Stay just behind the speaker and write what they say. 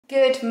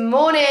Good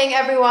morning,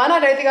 everyone. I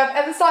don't think I've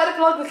ever started a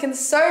vlog looking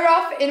so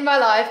rough in my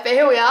life, but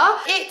here we are.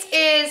 It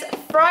is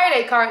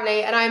Friday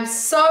currently, and I'm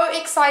so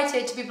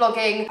excited to be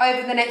vlogging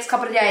over the next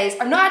couple of days.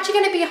 I'm not actually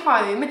going to be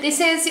home. This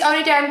is the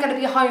only day I'm going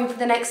to be home for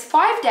the next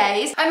 5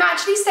 days. I'm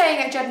actually staying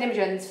at Jed and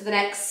Imogen's for the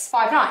next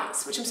 5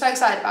 nights, which I'm so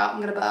excited about. I'm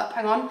going to burp.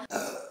 Hang on.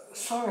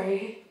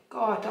 Sorry.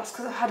 God, that's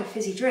because I had a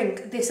fizzy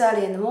drink this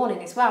early in the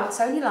morning as well.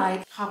 It's only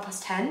like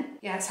 10:30.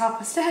 Yeah, it's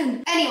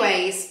 10:30.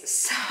 Anyways,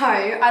 so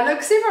I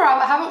look super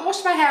rough. I haven't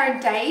washed my hair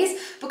in days.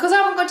 Because I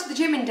haven't gone to the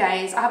gym in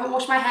days, I haven't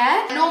washed my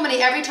hair.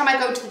 Normally, every time I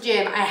go to the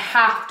gym, I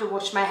have to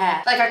wash my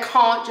hair. Like, I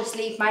can't just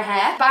leave my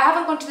hair. But I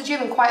haven't gone to the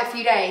gym in quite a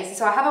few days,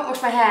 so I haven't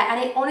washed my hair.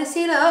 And it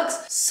honestly looks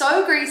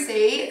so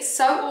greasy,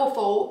 so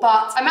awful.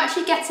 But I'm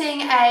actually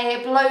getting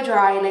a blow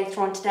dry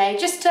later on today,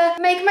 just to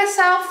make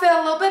myself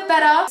feel a little bit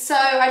better. So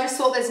I just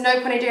thought there's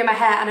no point in doing my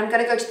hair, and I'm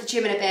gonna go to the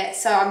gym in a bit,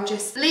 so I'm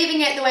just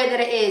leaving it the way that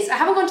it is. I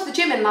haven't gone to the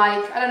gym in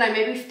like, I don't know,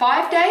 maybe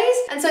 5 days,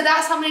 and so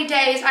that's how many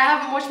days I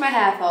haven't washed my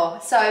hair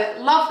for. So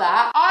love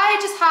that. I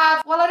just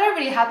have, well, I don't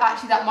really have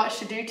actually that much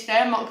to do today,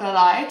 I'm not gonna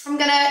lie. I'm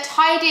gonna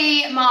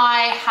tidy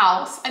my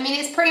house. I mean,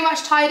 it's pretty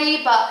much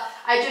tidy, but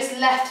I just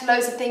left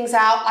loads of things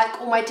out,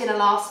 like all my dinner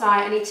last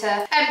night. I need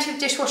to empty the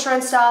dishwasher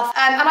and stuff.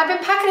 And I've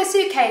been packing a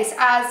suitcase,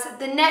 as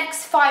the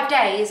next 5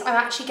 days I'm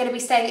actually going to be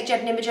staying at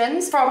Jed and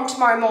Imogen's from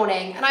tomorrow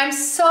morning. And I'm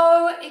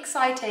so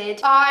excited.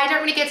 I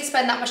don't really get to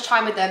spend that much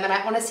time with them, and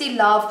I honestly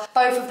love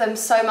both of them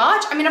so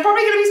much. I mean, I'm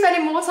probably going to be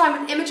spending more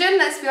time with Imogen,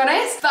 let's be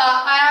honest, but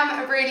I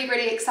am really,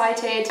 really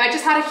excited. I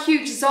just had a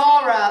huge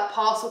Zara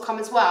parcel come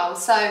as well,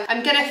 so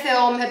I'm going to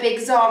film a big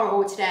Zara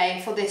haul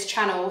today for this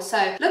channel, so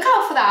look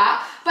out for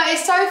that. But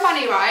it's so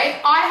funny, right?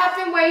 I have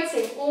been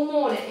waiting all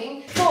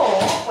morning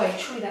for... Wait,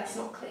 surely that's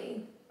not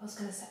clean. I was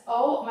gonna say...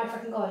 Oh my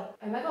freaking god.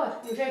 Oh my god,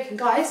 you're joking.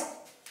 Guys,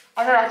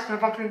 I don't actually know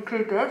if I can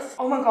include this.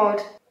 Oh my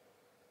god.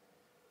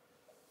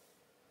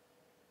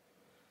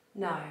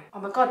 No. Oh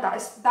my god, that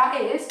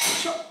is...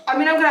 I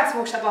mean, I'm gonna have to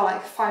wash that bar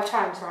like 5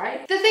 times,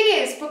 right? The thing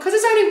is, because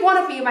there's only one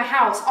of me in my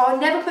house, I'll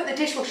never put the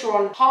dishwasher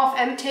on half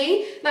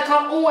empty. Like,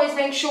 I'll always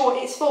make sure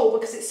it's full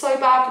because it's so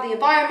bad for the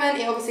environment.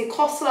 It obviously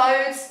costs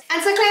loads.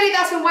 And so clearly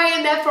that's been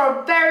waiting there for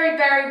a very,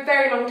 very,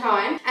 very long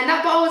time. And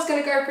that bowl is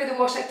gonna go through the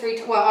wash like 3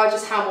 times. Well, I'll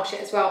just hand wash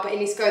it as well, but it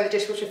needs to go in the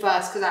dishwasher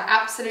first because I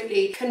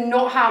absolutely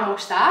cannot hand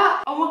wash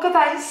that. Oh my god,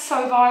 that is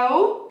so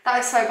vile. That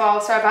is so vile.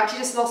 Sorry, I've actually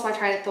just lost my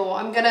train of thought.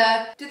 I'm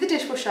gonna do the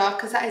dishwasher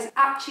because that is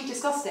actually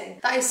disgusting.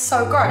 That is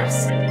so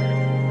gross.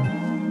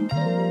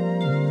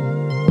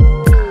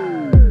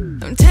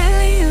 I'm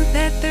telling you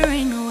that there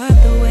ain't no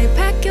other way.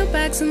 Pack your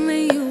bags and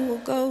then you will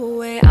go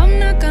away. I'm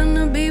not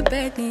gonna be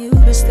begging you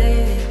to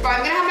stay. Right,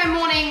 I'm gonna have my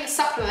morning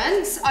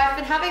supplements. I've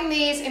been having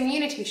these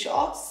immunity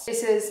shots.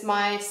 This is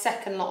my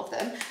second lot of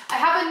them. I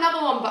have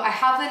another one, but I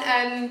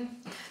haven't,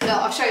 look,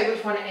 I'll show you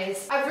which one it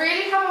is. I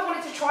really haven't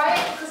wanted to try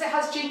it because it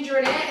has ginger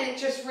in it and it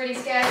just really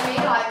scares me.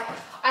 Like,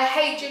 I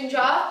hate ginger.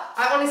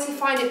 I honestly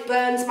find it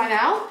burns my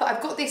mouth, but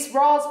I've got this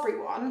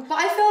raspberry one. But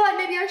I feel like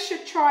maybe I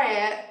should try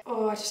it.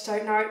 Oh, I just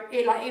don't know.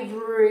 It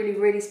really,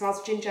 really smells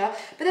of ginger.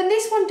 But then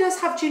this one does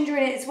have ginger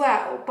in it as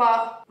well,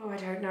 but oh, I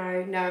don't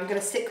know. No, I'm gonna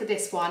stick with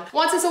this one.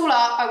 Once it's all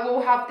up, I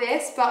will have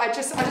this, but I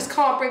just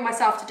can't bring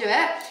myself to do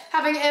it.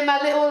 Having it in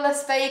my little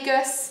Las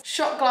Vegas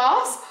shot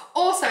glass.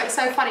 Also, it's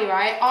so funny,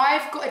 right?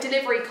 I've got a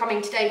delivery coming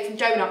today from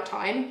Donut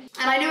Time,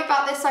 and I knew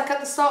about this like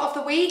at the start of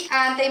the week,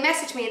 and they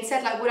messaged me and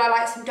said like, would I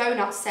like some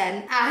donuts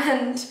sent,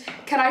 and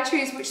can I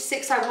choose which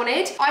 6 I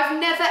wanted? I've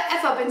never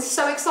ever been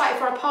so excited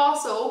for a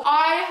parcel.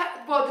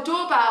 Well, the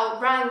doorbell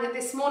rang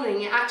this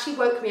morning. It actually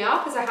woke me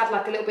up as I had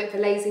like a little bit of a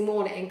lazy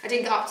morning. I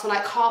didn't get up till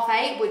like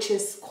 8:30, which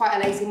is quite a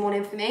lazy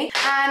morning for me.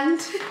 And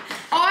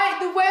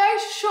the way I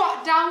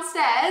shot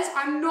downstairs,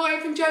 I'm not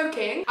even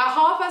joking, at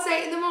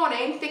 8:30 in the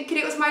morning, thinking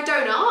it was my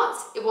donut.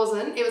 It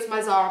wasn't, it was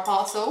my Zara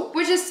parcel,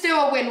 which is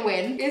still a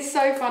win-win. It's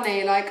so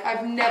funny, like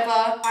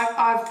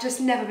I've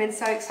just never been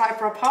so excited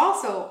for a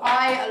parcel.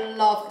 I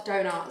love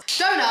donuts.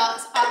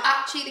 Donuts are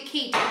actually the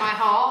key to my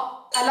heart.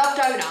 I love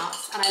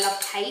donuts and I love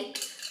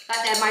cake.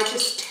 Like, they're my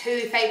just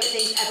 2 favourite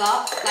things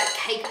ever. Like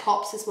cake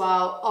pops as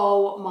well.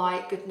 Oh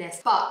my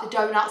goodness. But the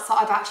donuts that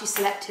I've actually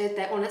selected,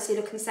 they honestly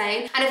look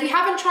insane. And if you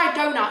haven't tried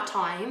Donut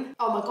Time,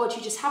 oh my god,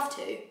 you just have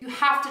to. You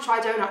have to try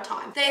Donut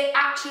Time. They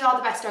actually are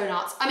the best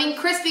donuts. I mean,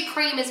 Krispy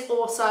Kreme is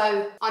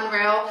also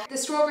unreal. The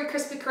strawberry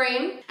Krispy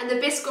Kreme and the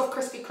Biscoff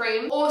Krispy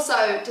Kreme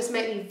also just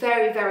make me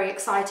very, very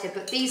excited.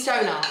 But these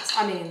donuts,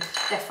 I mean,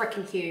 they're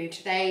freaking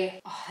huge.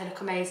 They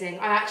look amazing.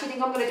 I actually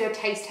think I'm gonna do a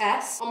taste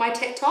test on my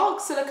TikTok,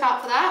 so look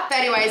out for that. But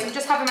anyways, I'm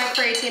just having my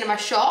creatine and my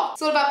shot.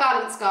 It's all about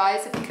balance,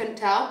 guys, if you couldn't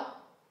tell.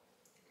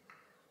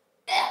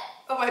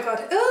 Oh my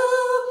god.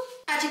 Ooh,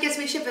 actually gives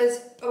me shivers.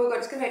 Oh my god,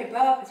 it's gonna make me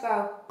burp as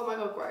well. Oh my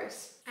god,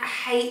 gross. I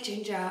hate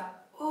ginger.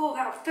 Oh,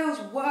 that feels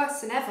worse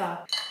than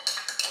ever.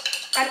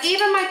 And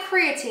even my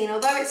creatine,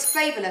 although it's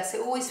flavourless, it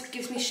always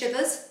gives me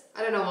shivers.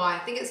 I don't know why. I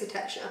think it's the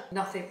texture.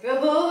 Nothing.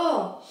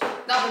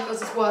 Nothing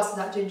feels as worse as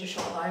that ginger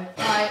shot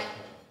though. Right.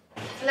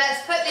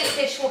 Let's put this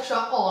dishwasher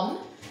on,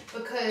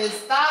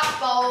 because that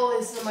bowl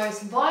is the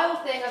most vile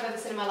thing I've ever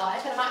seen in my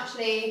life, and I'm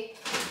actually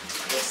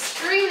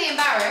extremely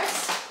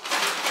embarrassed.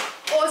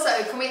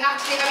 Also, can we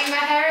actually, I mean, my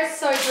hair is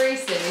so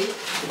greasy,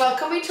 but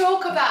can we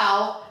talk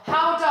about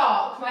how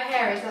dark my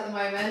hair is at the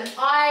moment?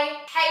 I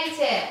hate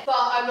it, but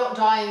I'm not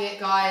dyeing it,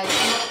 guys.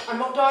 I'm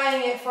not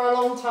dyeing it for a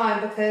long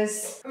time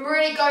because I'm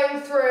really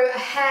going through a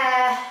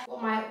hair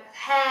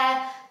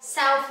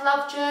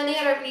self-love journey.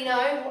 I don't really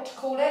know what to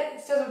call it.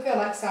 It doesn't feel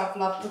like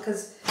self-love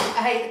because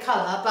I hate the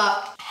colour,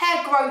 but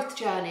hair growth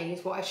journey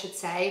is what I should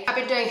say. I've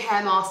been doing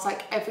hair masks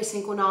like every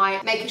single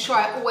night, making sure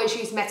I always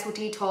use metal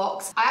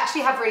detox. I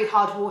actually have really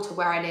hard water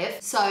where I live,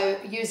 so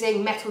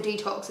using metal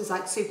detox is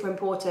like super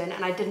important,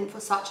 and I didn't for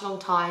such a long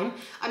time.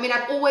 I mean,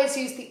 I've always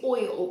used the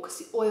oil because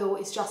the oil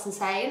is just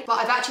insane, but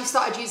I've actually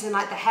started using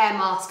like the hair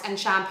mask and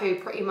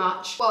shampoo pretty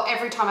much, well,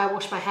 every time I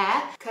wash my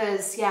hair,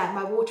 because yeah,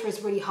 my water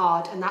is really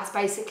hard, and that's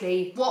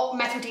basically what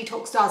metal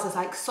detox does, is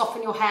like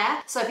soften your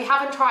hair. So if you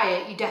haven't tried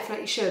it, you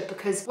definitely should,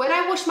 because when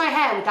I wash my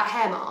hair with that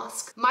hair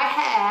mask, my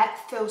hair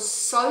feels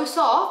so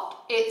soft.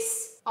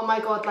 It's, oh my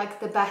God, like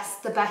the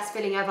best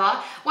feeling ever.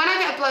 When I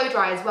get a blow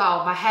dry as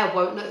well, my hair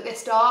won't look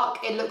this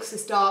dark. It looks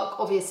this dark,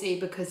 obviously,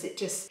 because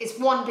it's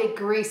one big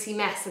greasy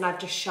mess and I've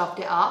just shoved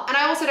it up. And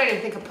I also don't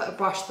even think I put a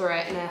brush through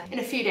it in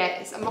a few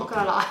days, I'm not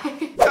gonna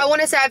lie. I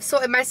wanna say I've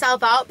sorted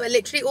myself out, but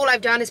literally all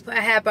I've done is put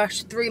a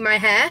hairbrush through my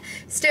hair.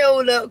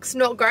 Still looks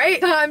not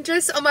great. I'm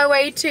just on my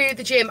way to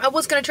the gym. I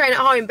was gonna train at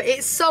home, but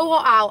it's so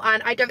hot out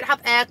and I don't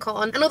have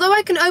aircon. And although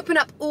I can open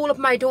up all of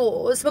my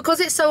doors,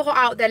 because it's so hot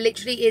out, there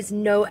literally is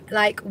no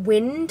like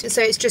wind.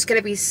 So it's just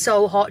gonna be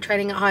so hot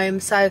training at home.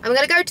 So I'm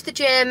gonna go to the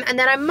gym and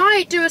then I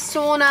might do a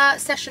sauna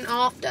session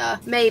after,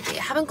 maybe.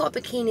 I haven't got a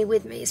bikini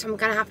with me, so I'm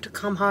gonna have to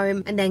come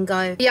home and then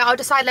go. Yeah, I'll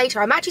decide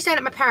later. I'm actually staying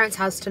at my parents'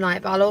 house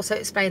tonight, but I'll also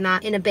explain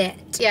that in a bit.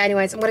 Yeah,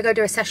 anyways, I'm gonna go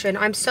do a session.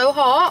 I'm so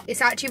hot,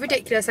 it's actually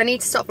ridiculous. I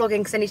need to stop vlogging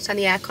because I need to turn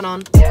the aircon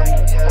on.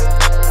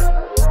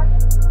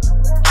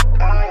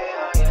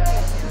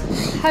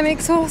 I'm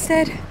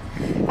exhausted.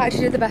 I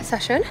actually did the best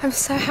session. I'm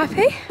so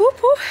happy. Whoop,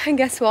 whoop. And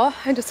guess what?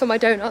 I just saw my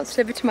donuts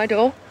delivered to my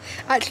door.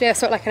 Actually, I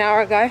saw it like an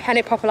hour ago and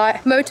it proper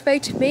like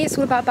motivated me. It's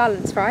all about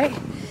balance, right?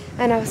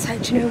 And I was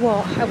like, do you know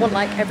what? I want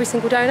like every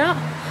single donut.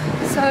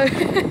 So,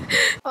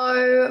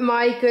 oh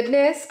my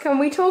goodness. Can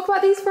we talk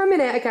about these for a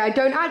minute? Okay, I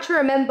don't actually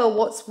remember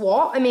what's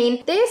what. I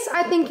mean, this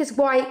I think is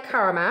white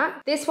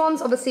Karamat. This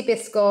one's obviously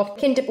Biscoff,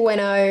 Kinder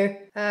Bueno,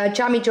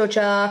 Jammy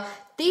Georgia.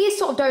 These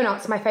sort of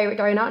donuts are my favourite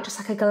donut, just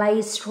like a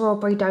glazed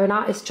strawberry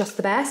donut. It's just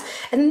the best.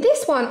 And then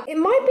this one, it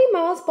might be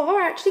Mars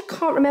Bar, I actually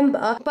can't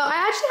remember. But I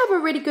actually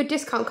have a really good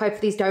discount code for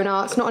these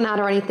donuts, not an ad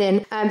or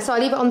anything. So I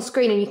leave it on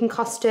screen and you can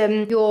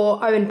custom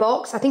your own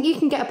box. I think you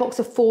can get a box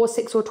of 4,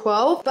 6 or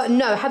 12. But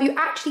no, have you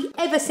actually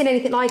ever seen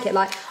anything like it?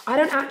 Like, I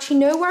don't actually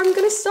know where I'm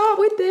gonna start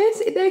with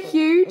this. They're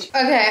huge.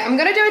 Okay, I'm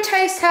gonna do a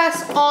taste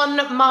test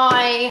on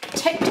my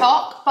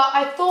TikTok, but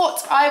I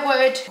thought I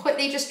would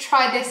quickly just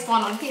try this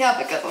one on here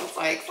because I'm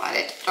so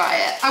excited to try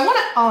it. I want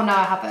to, oh no,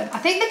 I haven't. I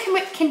think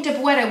the Kinder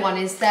Bueno one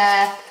is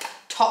their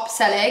top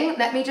selling.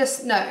 Let me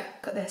just, no.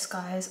 Look at this,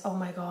 guys. Oh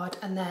my God.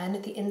 And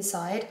then the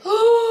inside.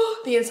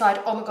 Oh, the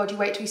inside. Oh my God, you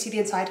wait till you see the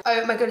inside.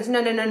 Oh my goodness.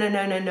 No, no, no, no,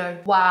 no, no, no.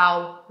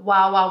 Wow.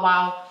 Wow, wow,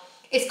 wow.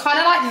 It's kind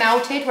of like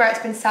melted where it's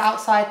been sat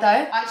outside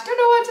though. I just don't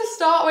know where to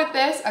start with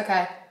this.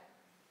 Okay.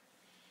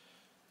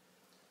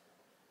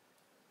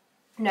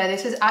 No,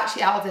 this is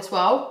actually out of this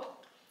world.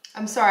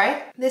 I'm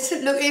sorry. This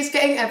is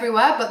getting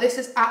everywhere, but this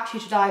is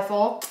actually to die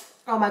for.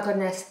 Oh my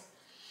goodness.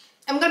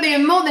 I'm gonna be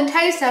doing more than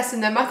taste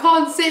testing them. I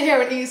can't sit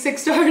here and eat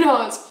 6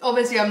 donuts.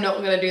 Obviously, I'm not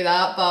gonna do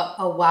that, but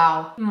oh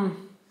wow.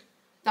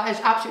 That is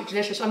absolutely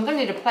delicious. I'm gonna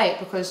need a plate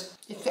because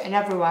it's getting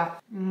everywhere.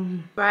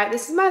 Right,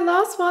 this is my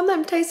last one that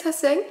I'm taste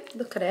testing.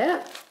 Look at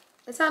it.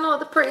 Is that not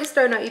the prettiest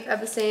donut you've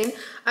ever seen?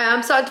 I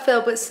am starting to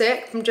feel a bit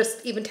sick from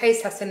just even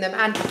taste testing them.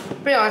 And to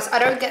be honest, I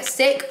don't get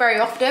sick very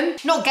often.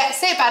 Not get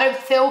sick, but I don't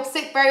feel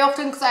sick very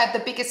often because I have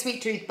the biggest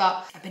sweet tooth.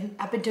 But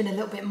I've been doing a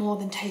little bit more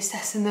than taste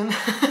testing them.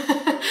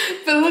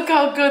 But look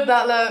how good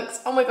that looks.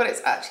 Oh my God,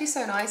 it's actually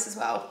so nice as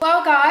well.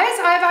 Well guys,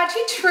 I've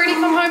actually truly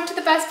come home to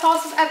the best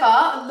parcels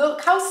ever.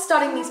 Look how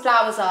stunning these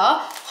flowers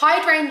are.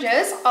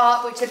 Hydrangeas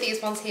are, which are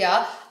these ones here,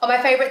 are my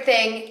favorite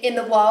thing in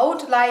the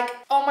world. Like,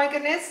 oh my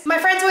goodness. My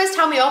friends always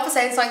tell me off for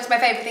saying something's my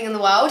favorite thing in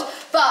the world,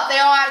 but they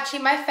are actually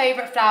my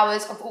favorite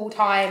flowers of all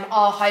time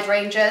are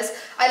hydrangeas.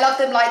 I love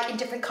them like in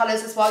different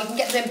colors as well. You can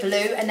get them in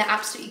blue and they're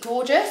absolutely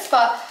gorgeous,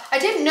 but I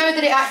didn't know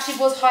that it actually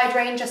was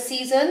hydrangea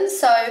season.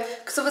 So,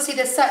 because obviously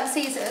there's certain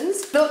seasons.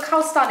 Look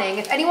how stunning.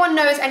 If anyone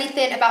knows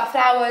anything about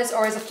flowers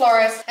or is a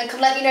florist and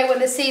can let me know when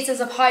the seasons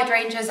of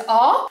hydrangeas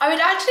are, I would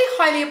actually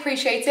highly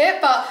appreciate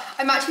it, but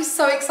I'm actually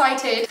so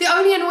excited. The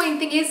only annoying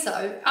thing is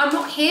though, I'm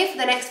not here for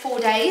the next 4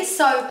 days,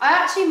 so I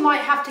actually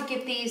might have to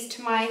give these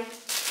to my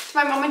to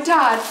my mum and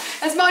dad.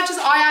 As much as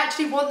I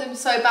actually want them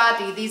so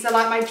badly, these are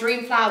like my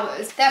dream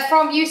flowers. They're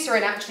from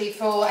Eucerin actually,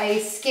 for a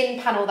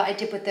skin panel that I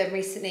did with them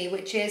recently,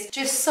 which is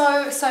just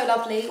so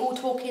lovely. All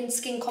talking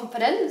skin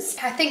confidence.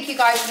 I think you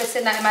guys should have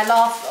seen that in my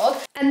last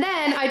vlog. And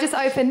then I just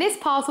opened this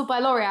parcel by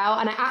L'Oreal,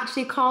 and I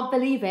actually can't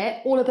believe it.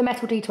 All of the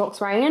Metal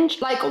Detox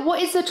range. Like,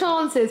 what is the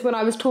chances when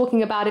I was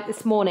talking about it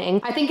this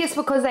morning? I think it's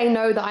because they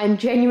know that I'm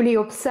genuinely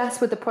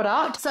obsessed with the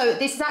product. So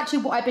this is actually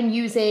what I've been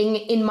using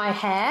in my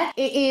hair.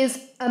 It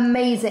is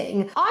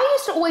amazing. I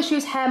used to always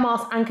use hair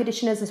masks and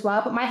conditioners as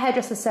well, but my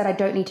hairdresser said I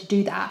don't need to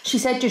do that. She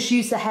said just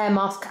use the hair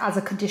mask as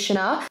a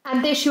conditioner.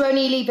 And this you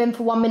only leave in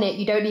for 1 minute.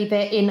 You don't leave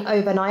it in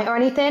overnight or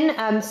anything.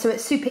 So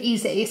it's super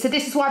easy. So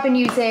this is what I've been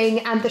using,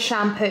 and the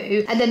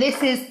shampoo. And then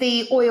this is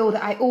the oil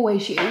that I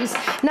always use.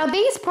 Now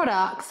these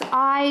products,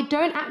 I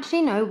don't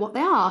actually know what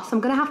they are, so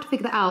I'm gonna have to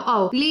figure that out.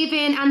 Oh,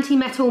 leave-in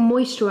anti-metal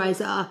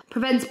moisturizer,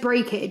 prevents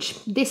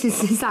breakage. This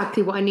is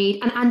exactly what I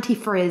need. An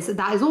anti-frizz,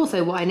 that is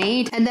also what I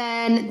need. And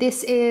then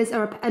this is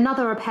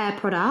another repair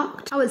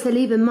product. Oh, it's a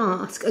leave-in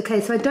mask. Okay,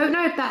 so I don't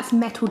know if that's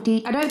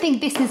I don't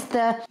think this is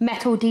the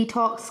Metal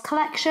Detox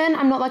collection.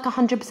 I'm not like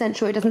 100%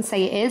 sure. It doesn't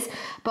say it is,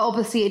 but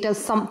obviously it does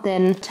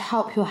something to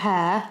help your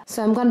hair.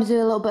 So I'm going to do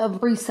a little bit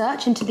of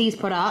research into these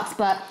products,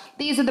 but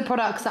these are the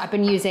products that I've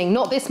been using.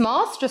 Not this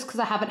mask, just because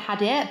I haven't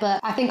had it, but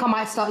I think I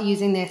might start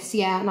using this,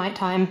 yeah, at night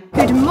time.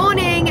 Good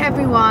morning,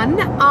 everyone.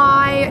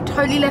 I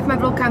totally left my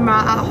vlog camera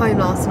at home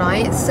last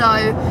night, so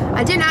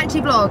I didn't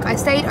actually vlog. I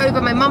stayed over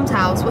at my mum's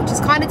house, which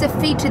has kind of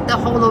defeated the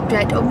whole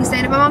object of me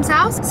staying at my mum's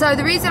house. So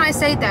the reason I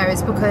stayed there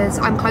is because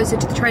I'm closer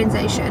to the train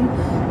station,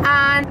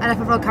 and I left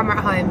my vlog camera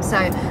at home.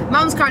 So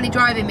mum's currently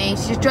driving me.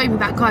 She just drove me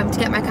back home to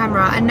get my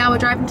camera, and now we're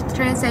driving to the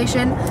train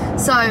station.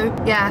 So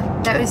yeah,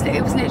 it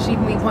was literally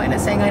me pointing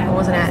at saying over,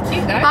 wasn't it?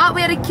 Cute, but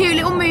we had a cute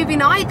little movie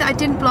night that I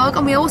didn't vlog,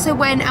 and we also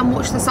went and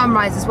watched the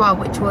sunrise as well,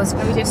 which was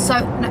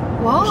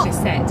what?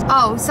 Set.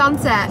 Oh,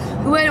 sunset.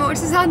 We went and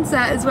watched the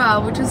sunset as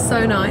well, which was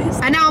so nice.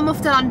 And now I'm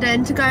off to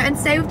London to go and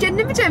stay with Jen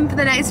and Imogen for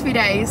the next few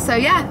days. So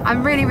yeah,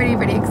 I'm really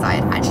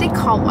excited. Actually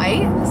can't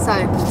wait. So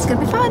it's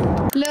gonna be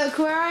fun. Look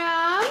where I am.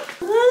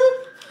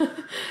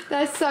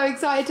 They're so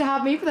excited to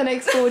have me for the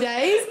next 4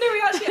 days. No,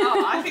 we actually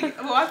are. I think,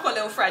 well, I've got a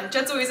little friend.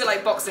 Jed's always at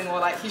like boxing, or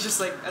like, he's just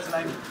like, I don't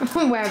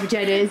know. Wherever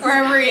Jed is.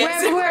 Wherever he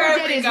is. Wherever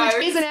Jed is,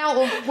 which isn't out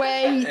of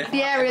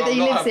the area that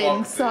he lives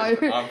in. So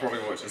I'm probably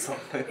watching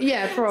something.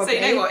 Yeah, probably.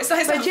 So you know what? It's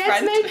like but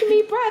Jed's making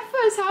me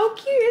breakfast. How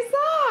cute is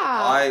that?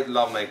 I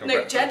love making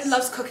breakfast. Jed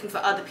loves cooking for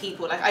other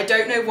people. Like, I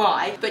don't know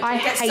why, but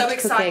Jed gets so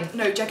excited. Cooking.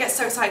 No, Jed gets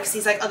so excited because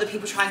he's like other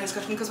people trying his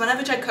cooking. Because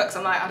whenever Jed cooks,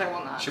 I'm like, I don't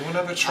want that. She will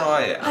never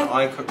try it.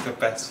 I cook the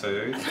best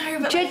food. No,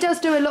 but Jed does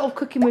do a lot of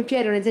cooking with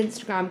Jed on his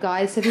Instagram,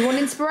 guys. So if you want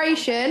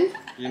inspiration,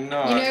 you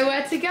know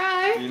where to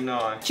go. You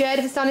know. Jed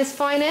has done his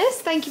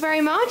finest. Thank you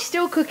very much.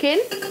 Still cooking.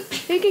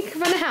 Who can cook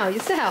around the house?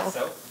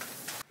 Yourself.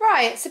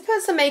 Right, so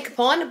put some makeup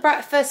on.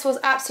 Breakfast was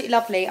absolutely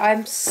lovely.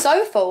 I'm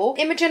so full.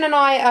 Imogen and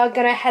I are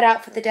gonna head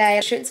out for the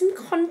day, shooting some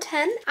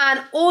content.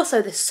 And also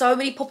there's so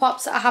many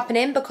pop-ups that are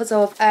happening because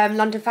of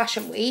London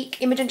Fashion Week.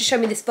 Imogen just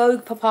showed me this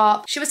Vogue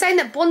pop-up. She was saying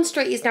that Bond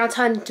Street is now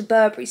turned into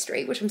Burberry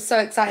Street, which I'm so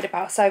excited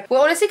about. So we're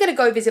honestly gonna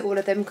go visit all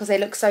of them because they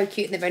look so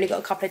cute and they've only got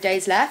a couple of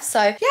days left.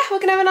 So yeah, we're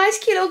gonna have a nice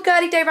cute little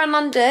girly day around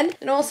London.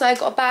 And also I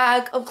got a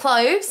bag of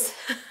clothes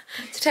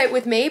to take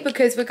with me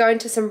because we're going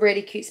to some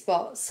really cute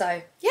spots.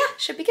 So yeah,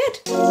 should be good.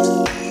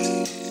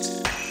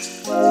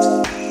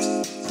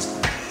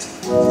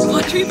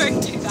 why do we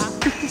both do that?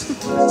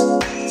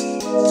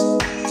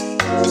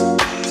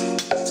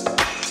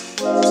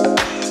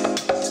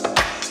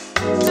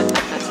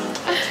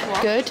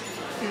 Good.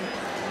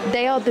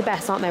 They are the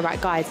best, aren't they,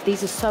 right, guys?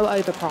 These are so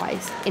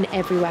overpriced in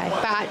every way.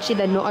 But actually,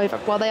 they're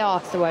not well, they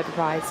are still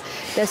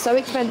overpriced. They're so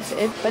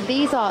expensive, but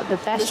these are the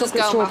best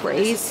chocolate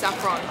strawberries. This is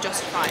Saffron,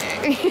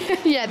 justifying.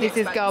 Yeah, this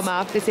is girl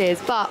math, this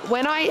is. But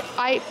when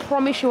I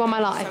promise you on my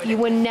life, you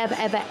will never,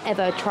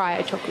 ever try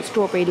a chocolate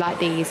strawberry like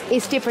these.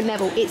 It's different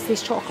level. It's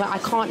this chocolate. I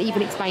can't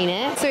even explain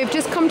it. So we've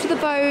just come to the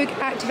Vogue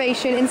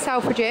activation in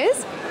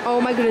Selfridges. Oh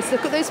my goodness,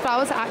 look at those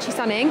flowers, they're actually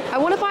stunning. I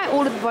want to buy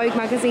all of the Vogue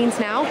magazines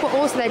now, but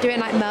also they're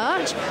doing like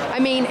merch. I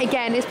mean,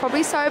 again, it's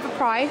probably so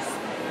overpriced,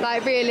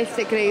 like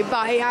realistically,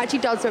 but it actually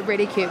does look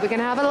really cute. We're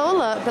gonna have a little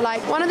look, but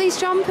like one of these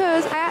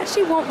jumpers, I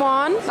actually want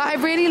one. Like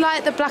I really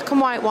like the black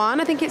and white one.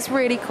 I think it's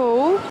really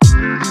cool.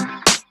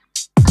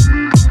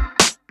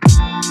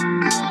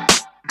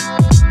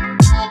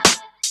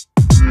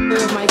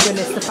 Oh my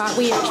goodness, the fact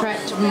we have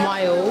trekked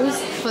miles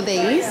for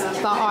these,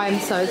 but I'm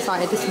so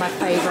excited. This is my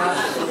favourite.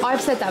 I've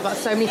said that about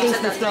so many things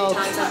in this vlog.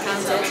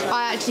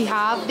 I actually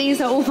have.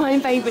 These are all my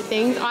favourite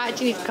things. I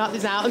actually need to cut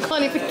this out. I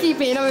can't even keep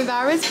it in, I'm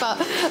embarrassed,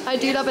 but I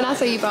do love an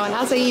acai bowl, and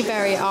acai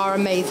berry are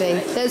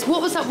amazing. There's,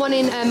 what was that one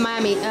in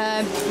Miami?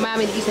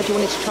 Miami that you said you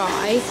wanted to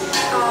try?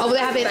 Oh, well, they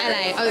have it in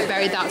LA.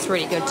 Oatberry, that's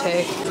really good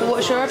too. So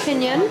what's your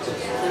opinion?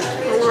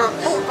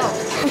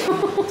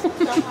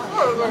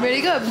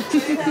 Really good.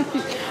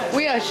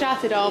 We are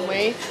shattered, aren't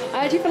we?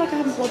 I do feel like I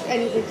haven't bought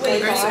anything today,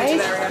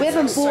 guys. We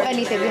haven't bought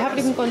anything. We haven't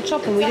even gone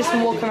shopping. We just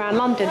been walking around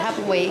London,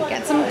 haven't we?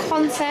 Get some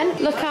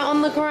content. Look out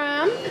on the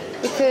gram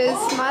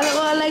because my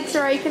little legs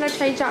are aching. I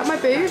changed out my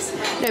boots.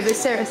 No, but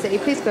seriously,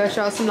 please go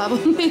show us some love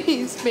on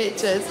these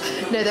pictures.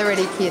 No, they're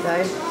really cute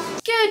though.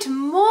 Good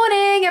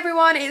morning,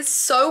 everyone. It's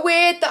so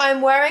weird that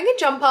I'm wearing a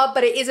jumper,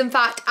 but it is in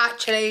fact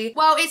actually,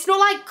 well, it's not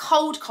like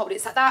cold.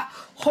 It's like that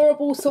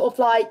horrible sort of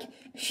like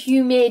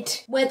humid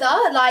weather.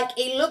 Like,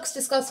 it looks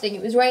disgusting.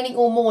 It was raining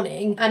all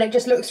morning and it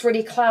just looks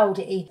really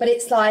cloudy, but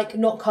it's like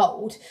not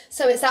cold.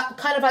 So it's that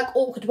kind of like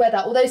awkward weather.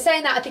 Although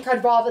saying that, I think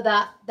I'd rather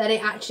that than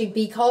it actually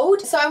be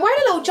cold. So I'm wearing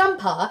a little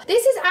jumper.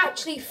 This is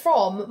actually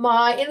from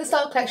my In The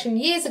Style collection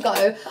years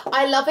ago.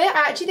 I love it.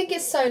 I actually think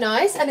it's so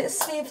nice and it's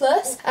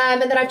sleeveless.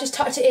 And then I've just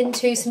tucked it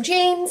into some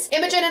jeans.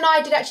 Imogen and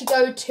I did actually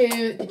go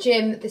to the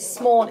gym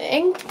this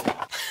morning.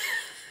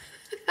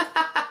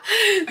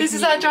 This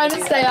is her trying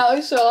to stay out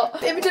of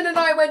shot. Imogen and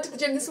I went to the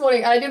gym this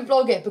morning and I didn't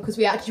vlog it because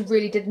we actually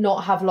really did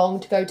not have long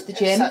to go to the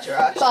gym. Such a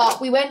rush.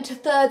 But we went to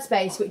Third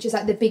Space, which is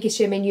like the biggest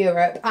gym in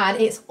Europe, and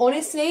it's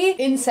honestly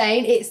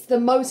insane. It's the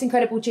most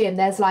incredible gym.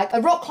 There's like a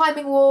rock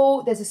climbing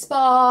wall, there's a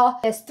spa,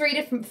 there's 3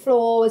 different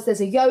floors,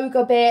 there's a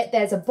yoga bit,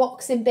 there's a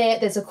boxing bit,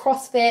 there's a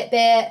CrossFit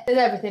bit, there's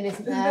everything,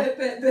 isn't there?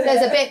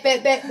 There's a bit.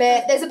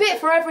 There's a bit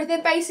for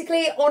everything,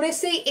 basically.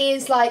 Honestly, it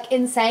is like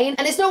insane.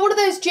 And it's not one of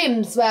those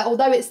gyms where,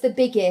 although it's the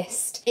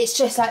biggest, it's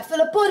just like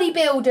full of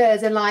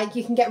bodybuilders and like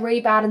you can get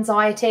really bad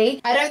anxiety.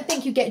 I don't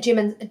think you get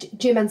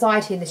gym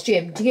anxiety in this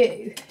gym, do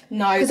you?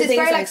 No, because it's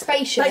very like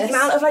spacious. Like the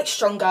amount of like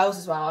strong girls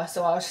as well.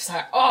 So I was just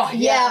like, oh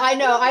yeah, I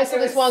know. I saw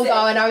this one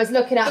girl and I was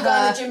looking at her. The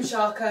girl in the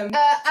Gymshark.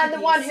 And the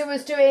one who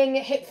was doing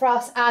hip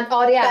thrusts and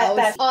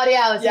RDLs.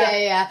 RDLs,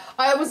 yeah.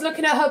 I was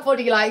looking at her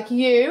body like,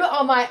 you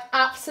are my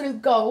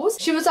absolute goals.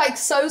 She was like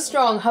so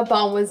strong. Her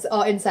bum was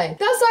insane.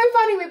 That's so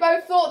funny. We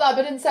both thought that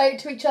but didn't say it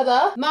to each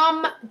other.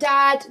 Mum,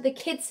 Dad, the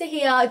kids are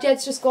here.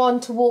 Jed's just gone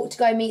to walk to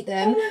go meet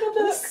them. Oh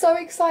my God, I'm so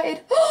excited.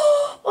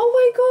 Oh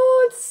my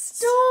God,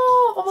 stop.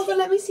 Oh my God,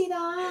 let me see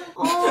that.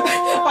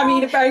 Oh. I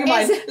mean, bearing in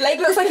mind, Lake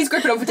looks like he's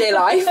gripping on for dear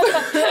life.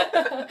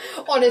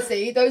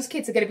 Honestly, those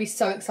kids are going to be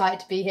so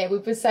excited to be here.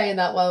 We've been saying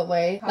that, won't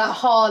we? That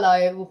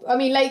Harlow. I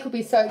mean, Lake will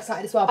be so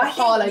excited as well, but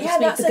Harlow just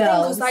meets the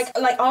girls. Because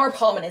like our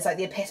apartment is like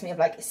the epitome of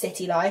like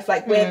city life.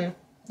 Like we're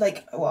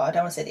like, well, I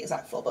don't want to say the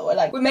exact floor, but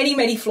we're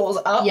many floors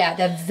up. Yeah,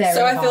 they're very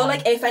So I feel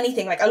like if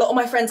anything, like a lot of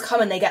my friends come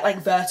and they get like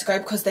vertigo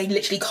because they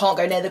literally can't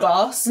go near the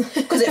glass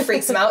because it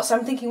freaks them out. So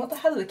I'm thinking, what the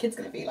hell are the kids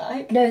going to be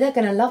like? No, they're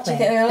going to love it.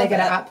 They're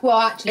going to well,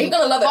 actually, you're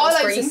going to love it.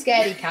 Harlow's a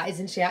scaredy cat,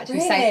 isn't she? Actually,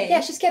 saying,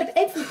 yeah, she's scared of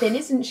everything,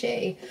 isn't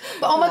she?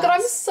 But oh my God,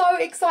 I'm so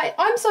excited.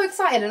 I'm so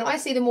excited, and I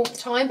see them all the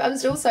time. But I'm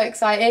still so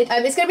excited.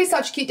 It's going to be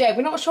such a cute day.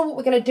 We're not sure what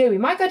we're going to do. We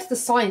might go to the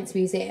Science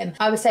Museum.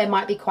 I would say it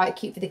might be quite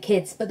cute for the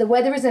kids, but the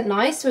weather isn't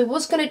nice. So we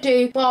was going to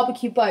do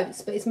barbecue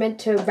boats, but it's meant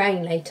to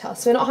rain later,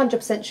 so we're not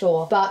 100%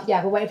 sure. But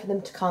yeah, we're waiting for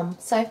them to come.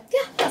 So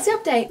yeah, that's the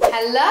update.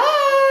 Hello!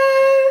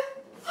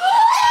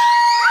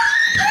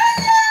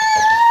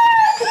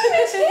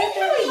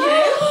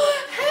 Hello!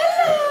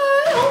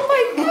 Oh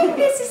my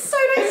goodness, it's so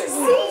nice to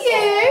see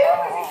you!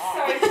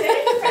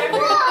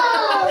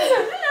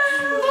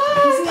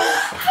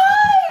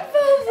 Hi,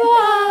 Bubba!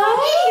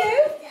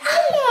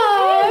 Hello!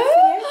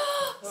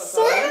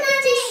 So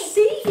nice to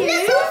see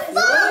you!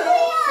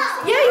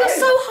 Yeah, you're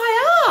so high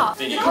up!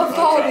 Can you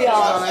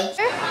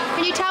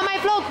tell my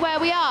vlog where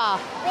we are?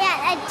 We're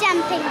at a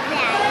jumping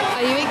ground.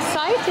 Are you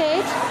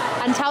excited?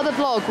 And tell the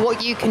vlog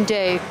what you can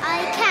do.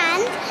 I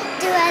can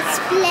do a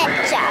split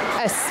jump.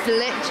 A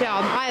split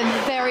jump. I am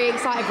very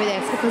excited for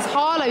this because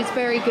Harlow's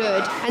very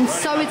good and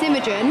so is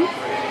Imogen.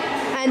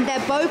 And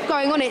they're both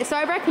going on it. So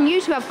I reckon you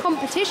two have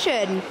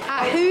competition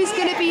at who's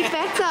going to be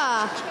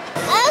better.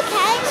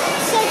 Okay,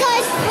 so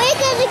guys, we're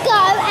going to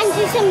go and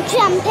do some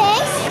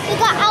jumping. We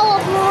got our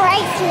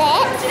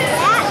bracelets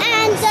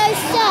and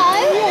those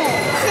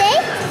see?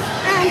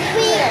 And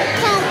we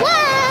can't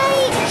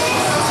wait.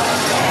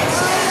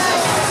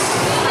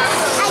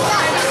 I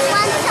got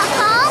one sock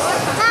on.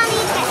 Now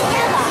you get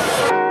the other.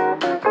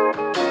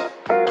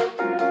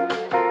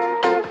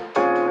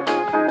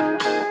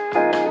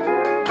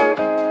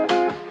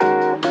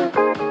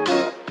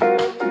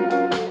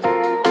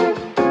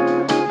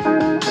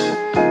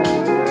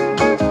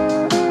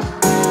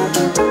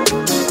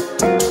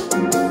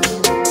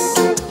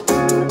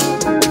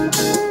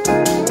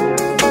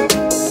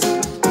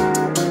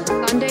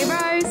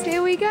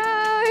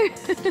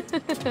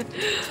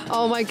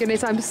 Oh my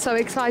goodness, I'm so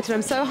excited.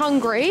 I'm so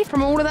hungry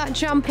from all of that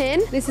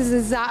jumping. This is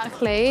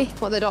exactly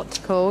what the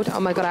doctor called. Oh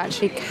my God, I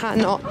actually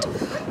cannot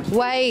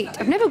wait.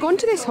 I've never gone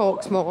to this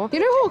Hawksmoor. You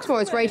know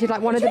Hawksmoor is rated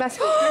like one of the best.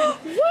 Wow,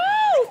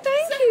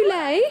 thank you,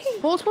 Lay.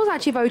 Hawksmoor's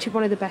actually voted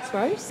one of the best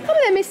roasts. Come on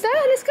then, mister,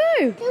 let's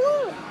go.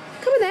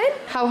 Come on then.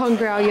 How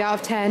hungry are you out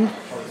of 10?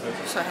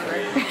 So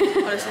hungry,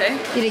 honestly.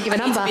 You didn't give a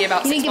number. You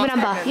didn't give a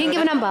number. You didn't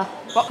give a number.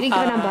 What? You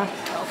didn't give a number.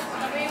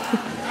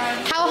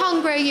 How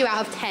hungry are you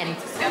out of 10?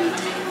 10.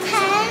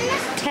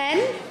 10?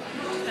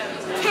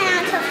 10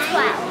 out of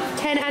 12.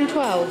 10 and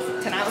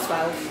 12? 10 out of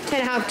 12.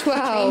 10 out of 12.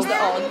 Change the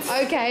odds.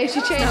 Okay,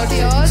 she changed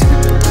the odds.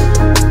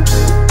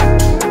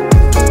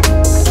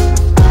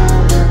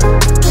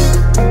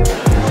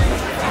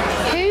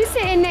 Who's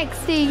sitting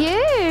next to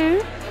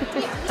you?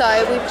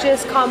 So we've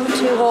just come to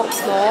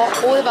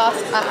Hawksmoor. All of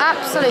us are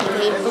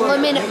absolutely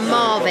blooming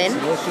Marvin.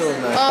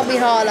 Aren't we,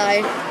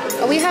 Harlow?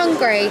 Are we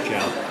hungry?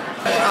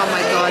 Oh my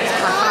god,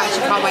 I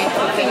actually can't wait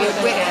for the thing.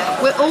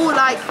 We're all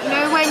like, you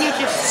know when you're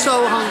just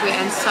so hungry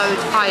and so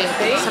tired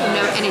but you just have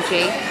no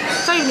energy?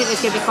 I don't even think there's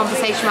going to be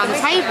conversation around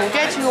the table.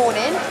 Don't you all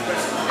in?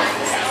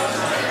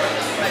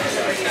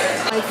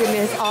 My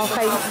goodness, our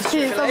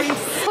faces. I mean,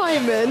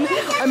 Simon,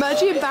 I'm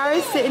actually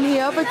embarrassed sitting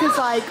here because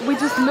like we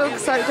just look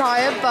so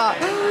tired, but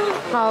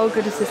how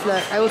good does this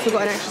look? I also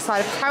got an extra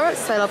side of carrots,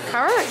 so I love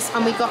carrots,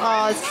 and we got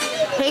ours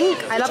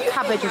pink. I love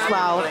cabbage as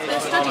well.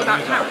 Let's study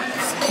about carrots.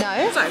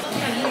 No? So,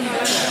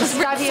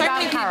 Study so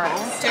about many carrots.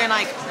 people doing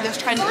like this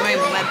trend at the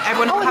moment where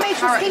everyone Oh, it has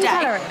makes a your carrot a skin day.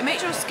 colour. It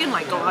makes your skin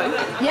like glow.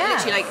 Yeah.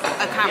 Literally like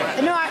a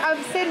carrot. No,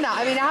 I've seen that.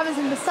 I mean, I haven't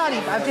seen the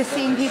study, but I've just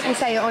seen people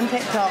say it on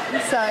TikTok.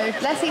 So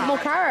let's eat more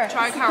carrots.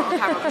 Try a carrot on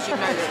camera because you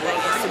know that like,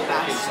 it's the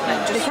best.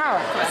 Like, The just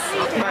carrots.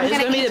 Right, it's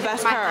going to be the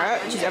best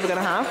carrot she's ever going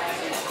to have.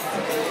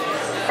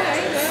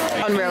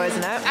 Unreal,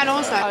 isn't it? And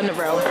also,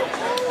 Unreal.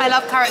 I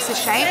love carrots as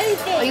shape,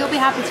 but you'll be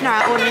happy to know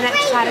I ordered an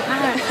extra side of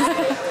carrots.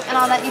 And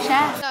I'll let you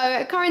share.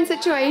 So, current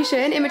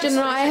situation, Imogen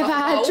and I have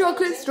had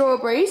chocolate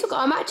strawberries. I've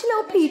got my matching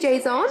little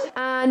PJs on.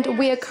 And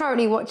we are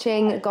currently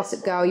watching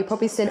Gossip Girl. You've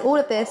probably seen all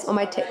of this on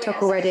my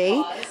TikTok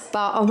already.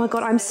 But oh my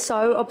god, I'm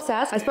so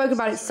obsessed. I've spoken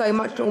about it so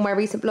much in all my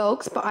recent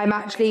vlogs, but I'm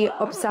actually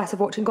obsessed with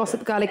watching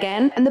Gossip Girl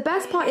again. And the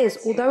best part is,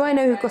 although I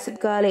know who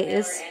Gossip Girl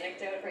is,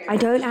 I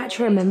don't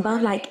actually remember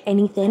like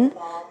anything.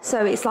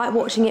 So it's like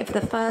watching it for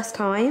the first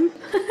time.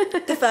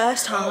 The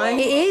first time?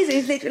 It is.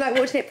 It's literally like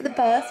watching it for the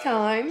first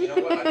time.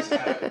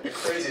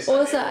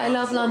 Also, I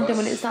love London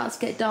when it starts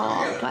to get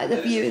dark. Like the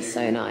view is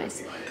so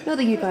nice. Not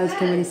that you guys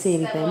can really see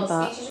anything,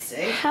 but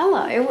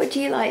hello. What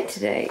do you like to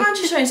do? I'm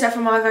just showing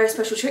Saffron my very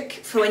special trick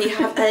for when you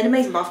have an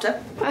amazing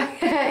bathtub.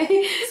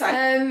 Okay. So.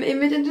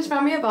 Imogen just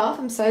ran me a bath.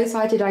 I'm so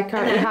excited. I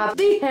currently have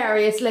the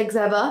hairiest legs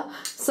ever.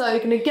 So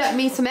gonna get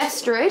me some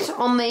Estrid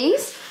on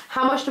these.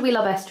 How much do we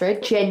love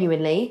Estrid?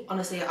 Genuinely.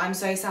 Honestly, I'm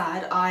so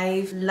sad.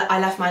 I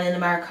left mine in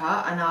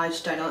America and I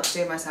just don't know what to do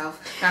with myself.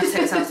 Now I have to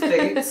take myself to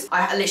Boots.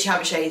 I literally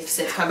haven't shaved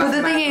since coming back But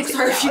the from thing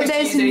America. is,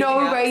 there's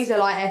no razor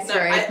like Estrid. No,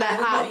 there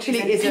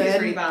actually isn't. It's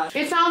really bad.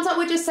 It sounds like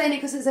we're just saying it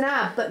because it's an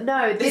ad, but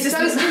no. This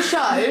goes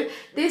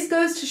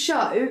to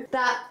show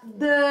that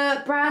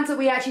the brands that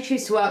we actually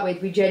choose to work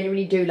with, we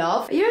genuinely do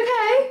love. Are you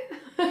okay?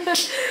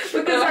 Because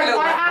like,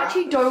 I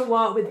actually don't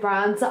work with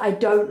brands that I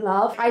don't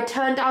love. I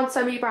turn down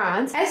so many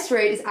brands.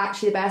 Estrid is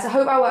actually the best. I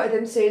hope I work with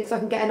them soon so I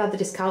can get another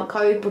discount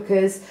code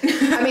because,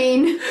 I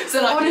mean,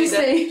 so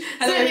honestly,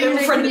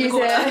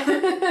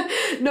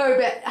 it. No,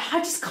 but I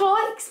just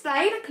can't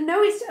explain. I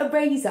know it's a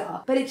razor,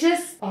 but it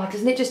just,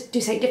 doesn't it just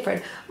do something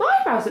different? My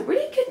eyebrows look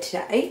really good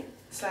today.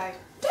 So.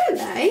 Don't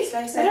they? So.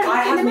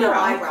 I have no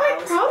eyebrows. I'm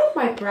quite proud of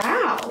my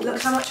brows. Look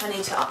how much I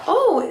need to up.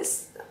 Oh,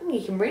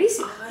 you can really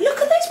see. Look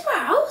at those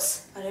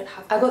brows. I don't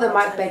have. I got them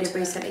microbladed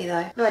recently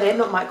though. No, I did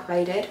not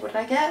microbladed. What did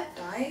I get?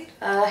 Dyed.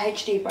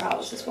 HD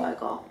brows is what I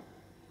got.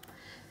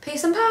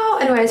 Peace and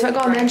power. Anyways, right,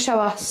 go on then, show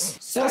us.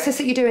 So, what's this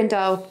that you're doing,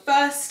 doll?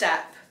 First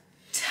step,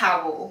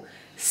 towel.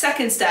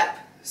 Second step,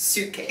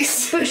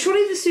 suitcase. But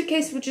surely the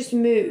suitcase would just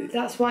move.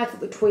 That's why I thought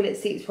the toilet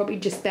seat is probably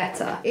just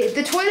better.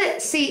 The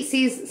toilet seat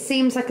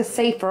seems like a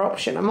safer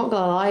option. I'm not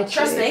gonna lie to you.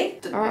 Trust me.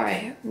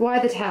 Alright, why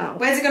the towel?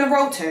 Where's it gonna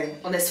roll to?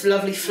 On this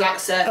lovely flat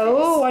surface.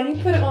 Oh, I need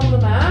to put it on the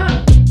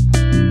mat.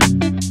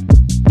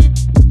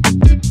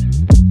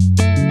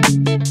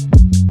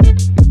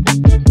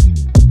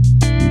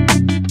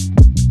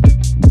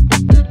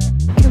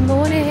 Good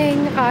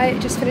morning. I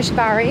just finished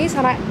Barry's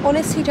and I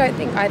honestly don't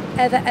think I've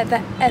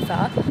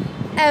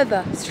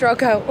ever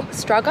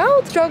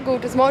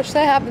struggled as much as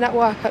I have in that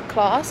workout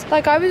class.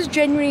 Like, I was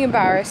genuinely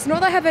embarrassed.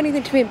 Not that I have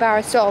anything to be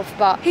embarrassed of,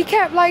 but he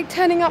kept like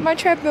turning up my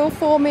treadmill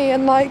for me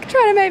and like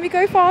trying to make me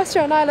go faster,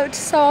 and I looked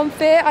so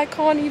unfit. I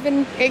can't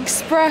even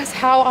express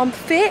how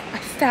unfit I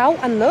felt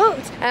and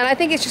looked. And I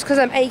think it's just because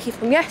I'm achy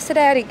from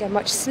yesterday. I didn't get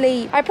much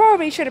sleep. I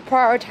probably should have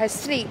prioritized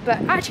sleep, but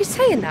actually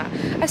saying that,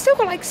 I still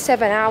got like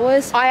 7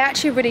 hours. I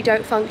actually really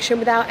don't function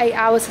without 8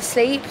 hours of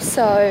sleep,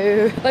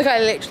 so like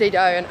I literally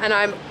don't. And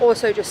I'm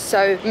also just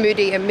so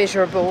moody and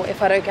miserable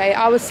if I don't get 8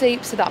 hours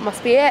sleep, so that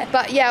must be it.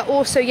 But yeah,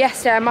 also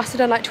yesterday I must have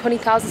done like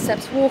 20,000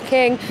 steps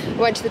walking. I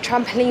went to the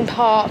trampoline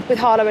park with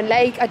Harlow and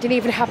Lake. I didn't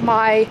even have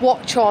my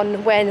watch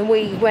on when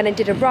we went and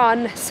did a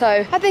run,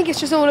 so I think it's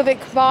just all of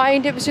it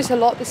combined. It was just a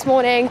lot this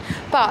morning,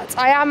 but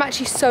I am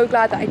actually so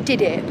glad that I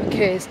did it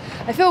because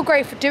I feel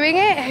great for doing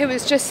it. It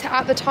was just,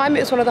 at the time,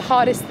 it was one of the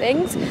hardest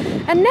things.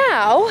 And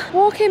now,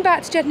 walking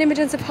back to Jed and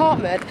Imogen's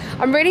apartment,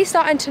 I'm really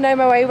starting to know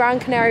my way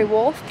around Canary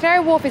Wharf.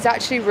 Canary Wharf is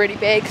actually really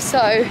big, so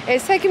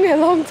it's taken me a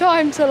long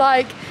time to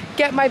like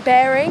get my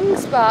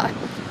bearings, but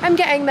I'm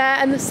getting there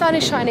and the sun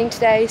is shining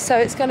today, so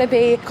it's going to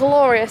be a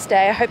glorious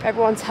day. I hope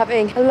everyone's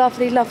having a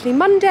lovely, lovely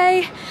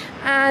Monday.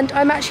 And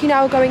I'm actually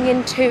now going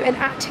into an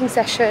acting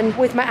session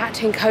with my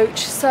acting coach.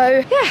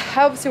 So yeah,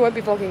 I obviously won't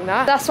be vlogging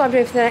that. That's what I'm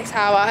doing for the next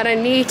hour, and I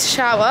need to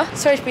shower.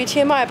 Sorry to be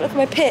TMI, but look at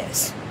my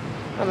pits.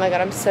 Oh my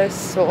god, I'm so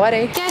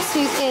sweaty. Guess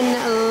who's in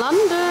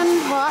London?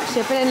 Well,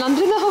 actually, I've been in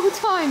London the whole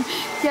time.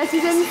 Guess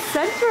who's in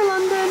central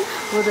London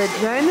with a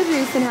Joe and the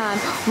Juice in hand.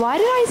 Why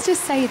did I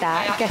just say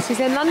that? Guess who's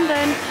in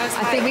London?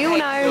 I think we all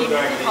know.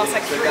 Past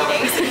like 3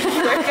 days.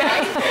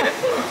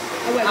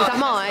 Oh wait, was that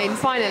mine?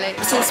 Finally.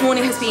 So this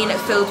morning has been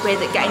filled with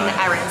getting the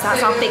errands.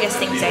 That's our biggest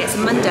thing today. It's a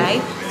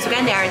Monday, so we're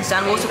getting the errands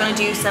done. We're also going to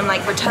do some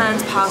like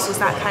returns, parcels,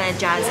 that kind of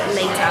jazz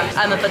later.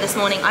 But this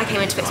morning I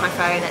came in to fix my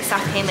phone.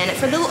 Saf came in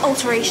for a little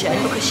alteration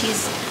because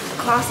she's a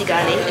classy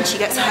girly and she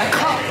gets her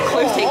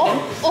clothing.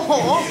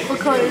 Or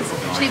because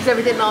she leaves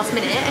everything last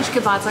minute and she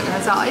can find something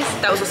her size.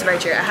 That was also very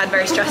true. I had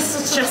very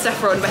stressed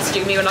Saffron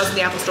messaging me when I was in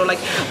the Apple store like,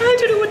 I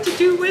don't know what to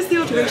do, where's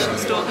the alteration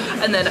store?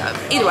 And then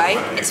either way,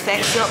 it's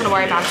fixed. You're not going to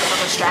worry about it, I'm not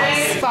going to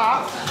stress.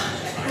 But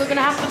we're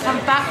gonna have to come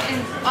back in.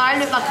 I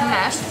look like a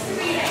mess.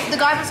 The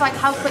guy was like,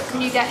 how quick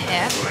can you get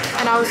here?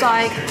 And I was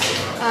like,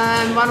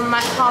 well, I'm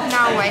like half an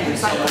hour away. He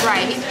was like,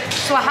 great.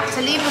 So I had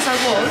to leave as I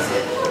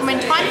was. I'm in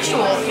tiny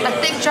shorts, a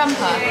thick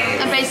jumper,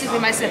 and basically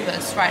my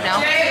slippers right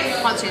now.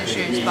 Can't see the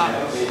shoes, but...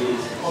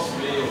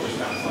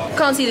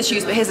 Can't see the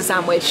shoes, but here's a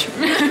sandwich.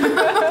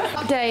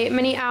 Day,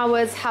 many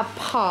hours have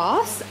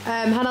passed.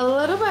 Had a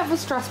little bit of a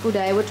stressful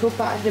day. We'll talk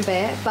about it in a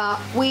bit, but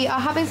we are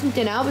having some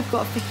dinner. We've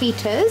got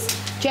fajitas.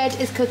 Jed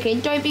is cooking.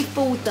 Don't be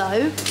fooled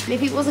though.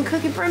 If he wasn't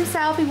cooking for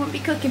himself, he wouldn't be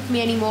cooking for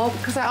me anymore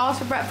because I asked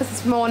for breakfast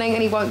this morning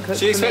and he won't cook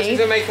for me. She expects me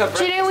to make her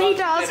breakfast. Do you know what he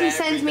does? He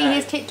sends me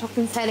his TikTok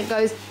instead and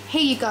goes,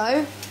 here you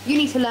go. You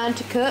need to learn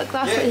to cook.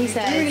 That's what he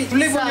says. You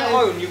live on your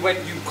own you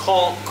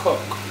can't cook.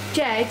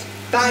 Jed,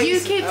 you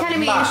keep telling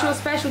me it's your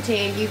specialty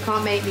and you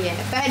can't make me it.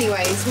 But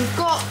anyways, we've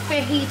got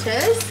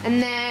fajitas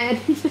and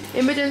then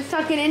Imogen's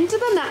tucking into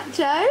the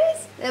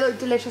nachos. They look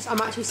delicious. I'm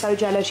actually so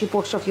jealous you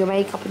washed off your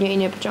makeup and you're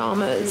in your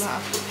pyjamas.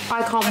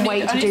 I can't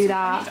wait to do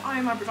that. I need to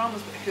iron my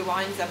pyjamas, but who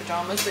irons their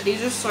pyjamas? But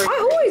these are so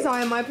I always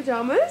iron my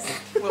pyjamas.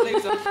 Well,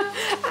 loser.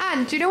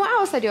 And do you know what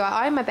else I do?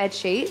 I iron my bed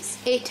sheets.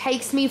 It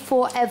takes me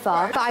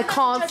forever, but I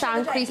can't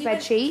stand creased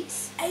bed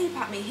sheets. Ape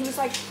at me. He was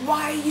like,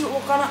 why are you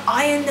all gonna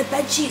iron the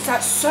bed sheets?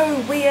 That's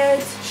so weird.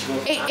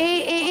 It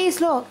is,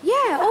 look.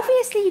 Yeah,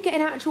 obviously you get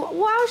an actual...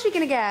 What else are you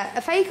gonna get?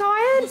 A fake iron?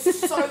 I was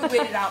so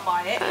weirded out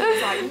by it. He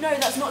was like, no,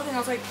 that's not the thing. I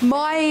was like...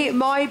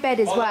 My bed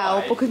as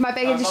well, because my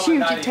bed is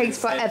huge, it takes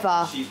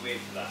forever. She's weird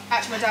for that.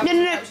 Actually, my dad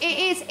No,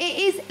 it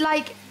is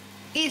like,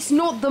 it's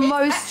not the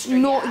most,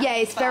 extra, yeah,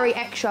 it's very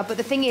extra, but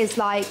the thing is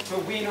like,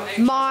 But we're not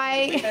extra,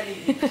 my... we're barely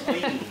even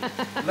clean,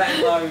 let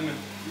alone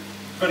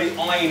fully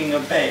ironing a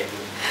bed.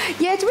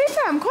 Yeah, to be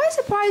fair, I'm quite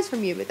surprised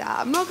from you with that,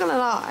 I'm not gonna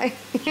lie.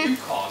 You can't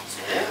talk.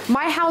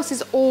 My house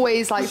is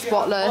always like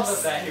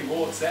spotless. There who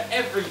walks there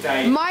every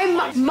day. My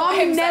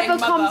mum never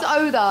comes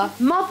over.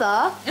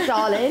 Mother,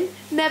 darling,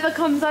 never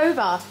comes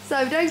over.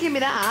 So don't give me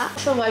that.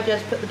 So I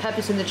just put the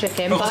peppers in the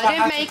chicken, but I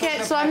didn't make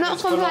it, so I'm not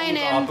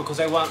complaining. Because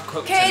they weren't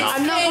cooked Kids, enough.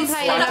 I'm not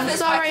complaining, I'm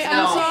sorry,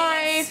 I'm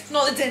sorry. It's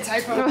not the din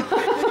taper. Look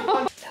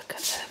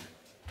at them.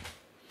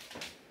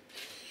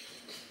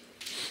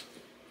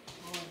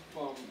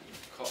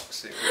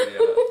 Toxic, really.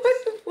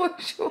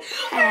 What's your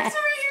hair?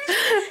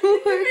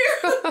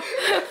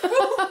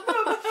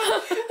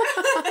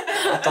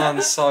 I've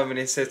done so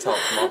many sit-ups,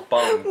 my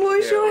bum.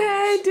 What's your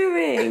hair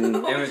doing?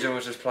 Imogen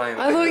was just playing.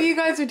 I thought you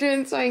guys were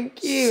doing something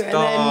cute.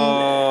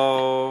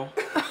 Stop.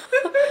 And then...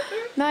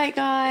 Night,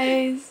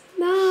 guys.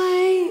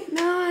 Night,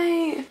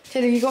 night.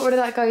 Tilly, you got rid of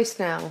that ghost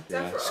now?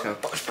 Yeah, just go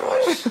bosh.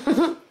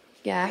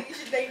 Yeah. You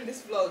should name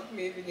this vlog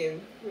moving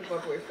in with my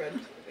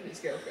boyfriend and his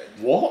girlfriend.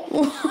 What?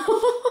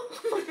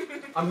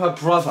 I'm her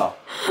brother.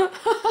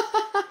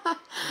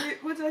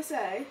 What did I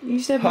say? You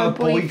said Her my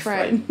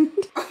boyfriend.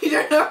 You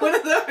don't have one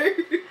of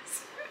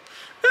those.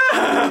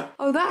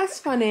 Oh, that's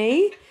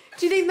funny.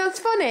 Do you think that's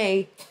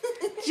funny?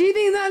 Do you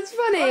think that's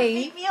funny?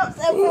 Beat me up,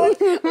 Saffron.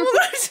 Oh,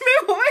 that's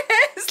what my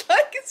hair's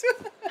like as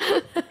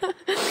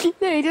well.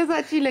 No, he does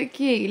actually look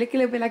cute. You look a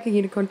little bit like a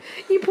unicorn.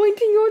 You're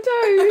pointing your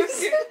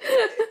toes.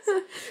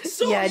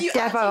 Yeah,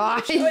 Devo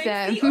eyed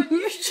them.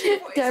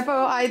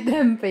 Devo eyed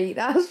them feet,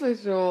 that's for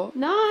sure.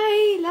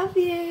 Night, love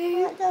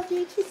you. I love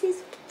you,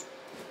 kisses.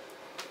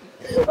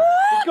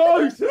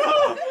 Ghost! Go.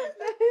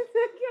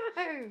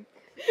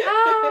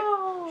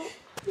 Oh,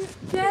 you're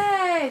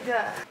dead.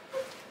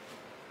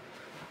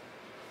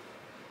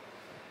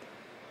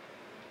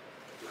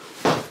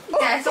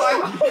 Yes,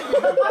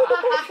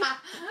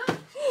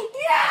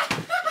 yeah.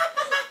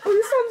 Oh,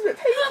 this sounds a bit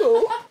painful.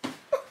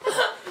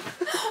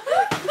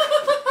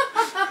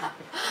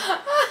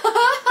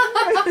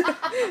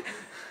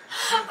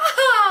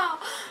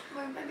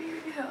 My belly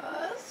really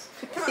hurts.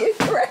 The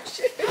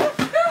aggression.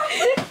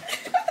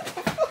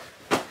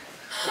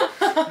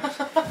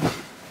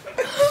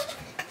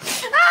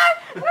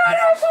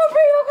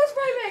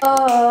 No,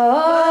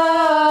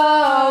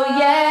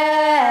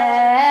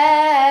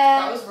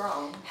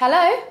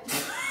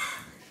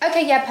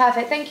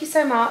 perfect. Thank you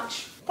so much.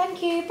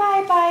 Thank you.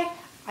 Bye, bye.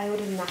 I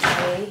ordered an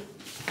acai.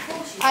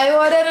 I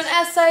ordered an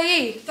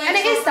acai. And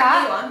it is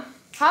that.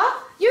 Huh?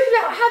 You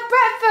had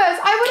breakfast.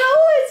 I would have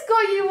always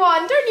got you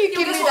one. Don't you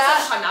give me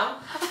that. Now.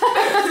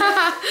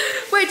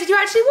 Wait, did you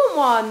actually want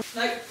one?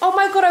 No. Oh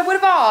my god, I would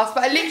have asked,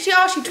 but I literally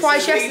asked you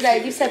twice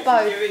yesterday. You said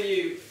both. Giving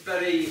you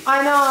bloody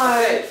I know.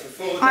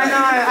 I know.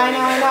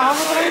 Oh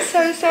my god, I'm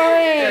so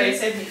sorry.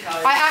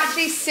 I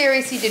actually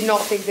seriously did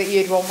not think that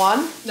you'd want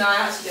one. No, I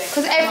actually didn't.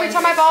 Because every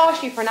time I've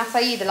asked you for an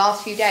acai the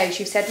last few days,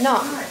 you've said no.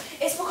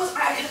 It's because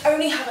I can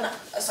only have an...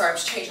 sorry, I'm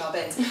just changing our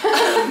bins.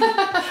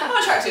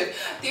 I'm attractive.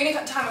 The only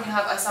time I can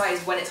have acai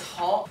is when it's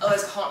hot.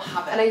 Otherwise, I can't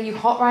have it. And are you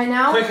hot right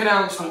now? Quick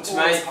announcement to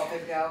make. Hot,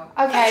 big girl.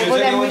 Okay, well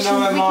then we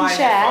can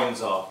share.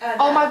 Are?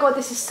 Oh my god,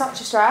 this is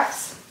such a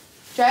stress.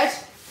 Jed?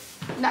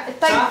 No,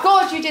 thank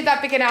God you did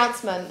that big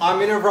announcement.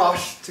 I'm in a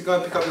rush to go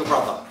and pick up your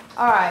brother.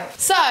 Alright,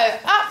 so,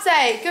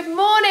 update, good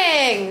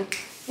morning.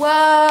 Whoa,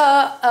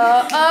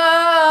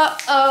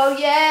 oh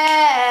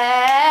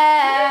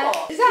yeah.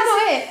 Is that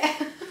not it?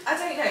 I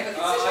don't know, but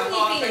considering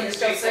you've been in this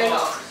job so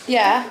long,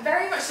 Yeah.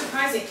 very much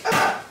surprising.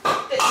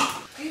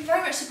 You're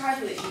very much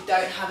surprised with that you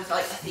don't have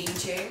like a theme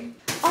tune.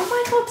 Oh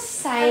my god,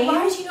 same.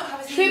 Why do you not have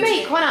a theme Should we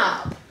make tune? one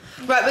up?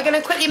 Right, we're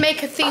gonna quickly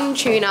make a theme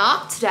tune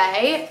up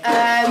today.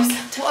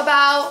 What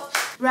about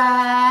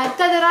da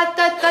da da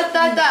da da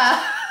da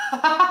da?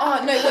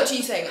 Oh no, what do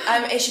you think?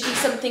 It should be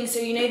something, so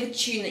you know the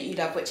tune that you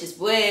love, which is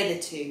We're the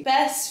Two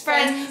Best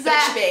Friends. that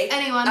It should be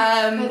anyone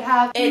could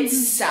have.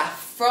 It's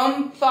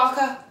Saffron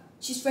Barker.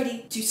 She's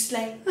ready to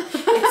slay.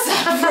 It's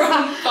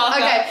Saffron Barker.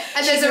 Okay,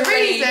 and there's She's a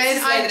ready reason to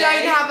slay I the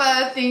don't day. have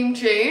a theme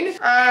tune.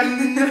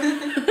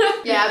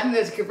 Yeah, I think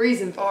there's a good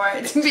reason for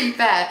it, to be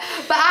fair.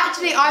 But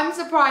actually, I'm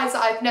surprised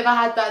that I've never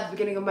had that at the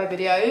beginning of my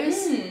videos.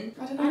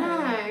 I don't I know.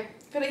 know. I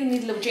feel like you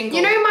need a little jingle.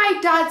 You know my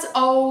dad's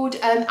old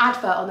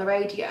advert on the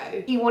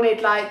radio? He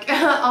wanted like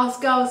us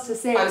girls to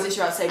sing. I was just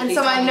about to say, and please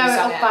so tell I me know you it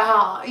sang off by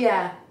heart,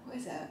 yeah. What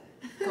is it?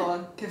 Go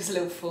on, give us a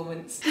little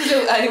performance.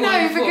 No,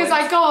 No, because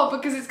I can't,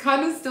 because it's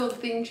kind of still the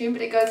theme tune,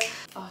 but it goes,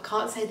 oh, I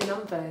can't say the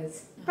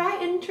numbers.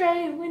 Brighton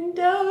Train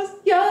Windows,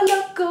 your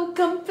local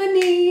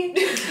company.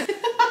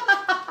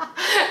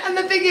 And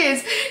the thing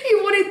is, he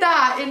wanted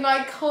that in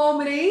like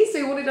harmony, so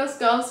he wanted us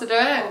girls to do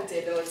it. Oh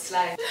dear Lord,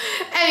 slay.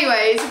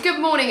 Anyways, good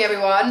morning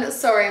everyone.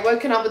 Sorry,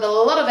 woken up with a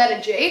lot of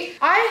energy.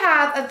 I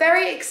have a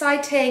very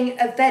exciting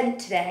event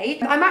today.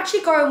 I'm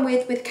actually going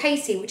with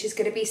Casey, which is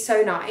going to be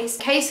so nice.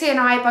 Casey and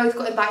I both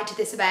got invited to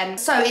this event.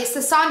 So it's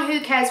the Sun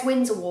Who Cares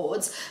Wins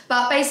Awards,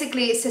 but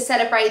basically it's to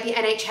celebrate the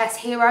NHS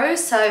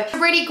heroes. So it's a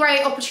really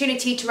great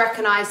opportunity to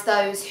recognise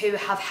those who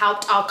have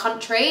helped our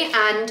country.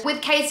 And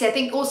with Casey, I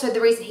think also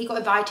the reason he got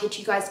invited,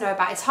 you guys know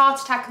about his heart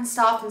attack and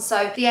stuff, and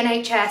so the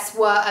NHS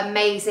were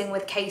amazing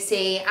with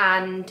Casey.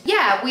 And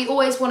yeah, we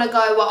always want to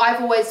go. Well,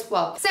 I've always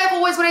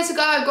wanted to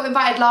go. I got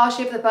invited last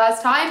year for the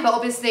first time, but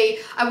obviously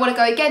I want to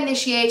go again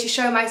this year to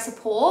show my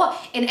support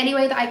in any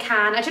way that I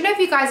can. I don't know if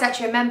you guys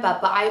actually remember,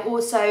 but I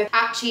also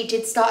actually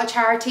did start a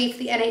charity for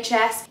the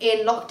NHS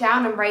in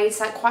lockdown and raised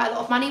like quite a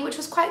lot of money, which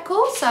was quite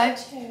cool. So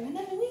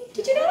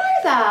did you not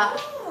know that?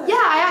 Yeah,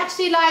 I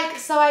actually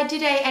so I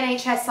did a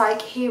NHS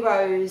like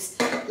heroes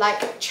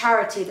like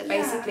charity that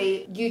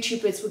basically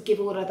YouTubers would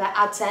give all of their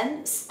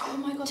AdSense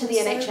to the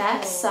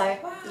NHS. So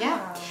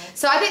yeah.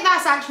 So I think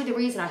that's actually the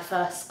reason I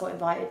first got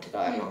invited to go.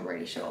 I'm not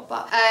really sure,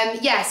 but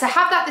yeah, so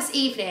have that this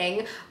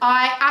evening.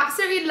 I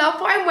absolutely love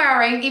what I'm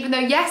wearing, even though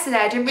yesterday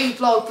I didn't really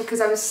vlog because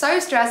I was so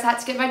stressed. I had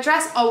to get my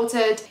dress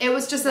altered. It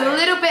was just a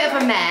little bit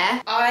of a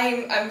mare.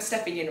 I'm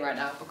stepping in right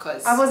now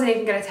because I wasn't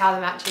even going to tell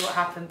them actually what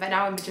happened, but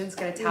now Imogen's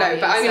going to tell no, you.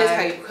 but I'm going to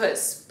tell you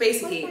because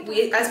basically,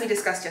 as we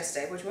discussed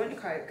yesterday, what do you want,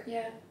 your Coke?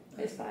 Yeah.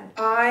 It's fine.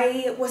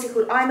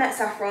 I met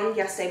Saffron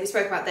yesterday, we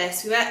spoke about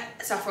this, we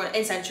met Saffron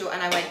in Central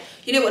and I went,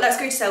 you know what, let's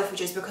go to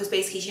Selfridges because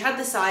basically she had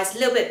the size, a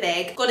little bit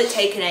big, got it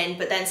taken in,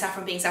 but then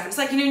Saffron being Saffron, it's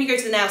like, you know when you go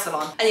to the nail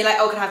salon and you're like,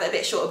 oh, can I have it a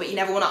bit shorter, but you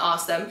never want to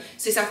ask them.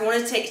 So Saffron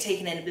wanted to take it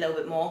taken in a little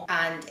bit more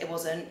and it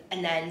wasn't,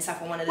 and then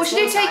Saffron wanted the Well, she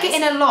did take it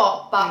in a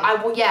lot, but I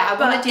wanted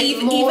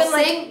it more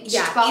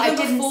cinched, but I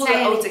didn't before say the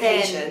anything.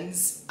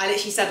 altercations, I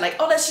literally said like,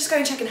 oh, let's just go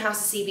and check in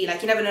House of CB,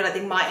 like you never know, like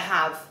they might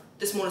have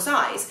the smaller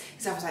size.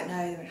 And Saffron was like,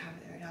 no, they don't have it.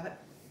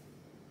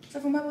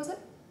 Saffron, where was it?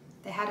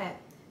 They had it.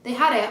 They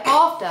had it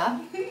after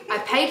I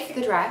paid for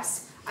the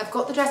dress. I've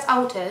got the dress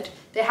altered.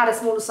 They had a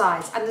smaller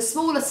size, and the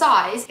smaller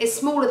size is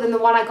smaller than the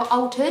one I got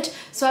altered.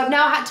 So I've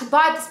now had to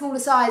buy the smaller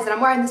size, and I'm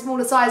wearing the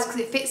smaller size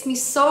because it fits me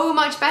so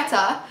much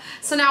better.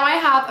 So now I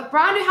have a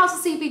brand new House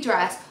of CB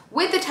dress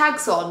with the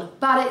tags on,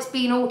 but it's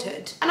been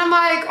altered. And I'm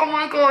like, oh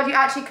my God, you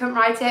actually couldn't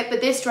write it, but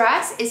this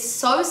dress is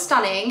so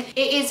stunning.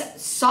 It is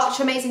such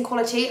amazing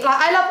quality. Like,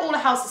 I love all the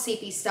House of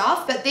CB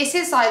stuff, but this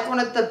is like one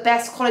of the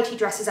best quality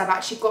dresses I've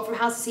actually got from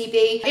House of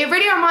CB. It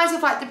really reminds me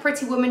of like the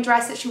Pretty Woman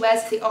dress that she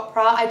wears for the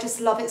opera. I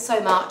just love it so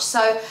much. So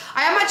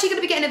I am actually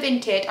gonna be getting a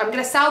vintage. I'm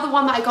gonna sell the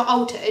one that I got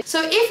altered.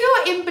 So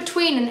if you're in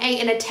between an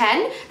 8 and a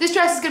 10, this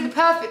dress is gonna be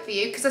perfect for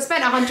you because I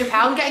spent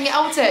 £100 getting it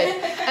altered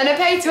and I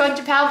paid £200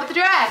 for the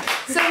dress.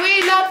 So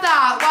we love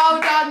love that.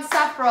 Well done,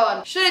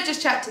 Saffron. Should have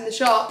just checked in the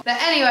shop.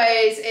 But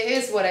anyways, it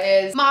is what it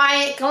is.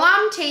 My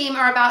glam team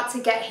are about to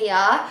get here.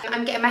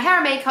 I'm getting my hair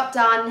and makeup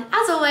done,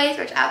 as always,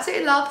 which I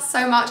absolutely love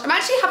so much. I'm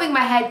actually having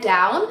my hair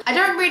down. I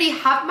don't really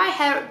have my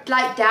hair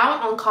like down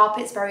on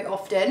carpets very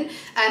often.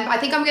 I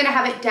think I'm gonna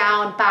have it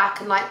down, back,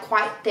 and like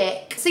quite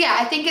thick. So yeah,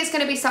 I think it's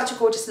gonna be such a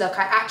gorgeous look.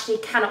 I actually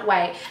cannot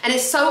wait. And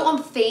it's so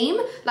on theme,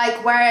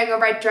 like wearing a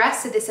red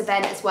dress to this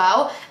event as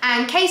well.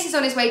 And Casey's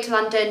on his way to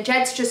London.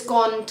 Jed's just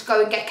gone to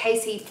go and get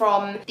Casey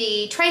from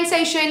the train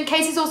station.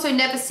 Casey's also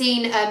never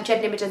seen Jed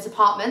and Imogen's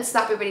apartment, so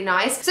that'd be really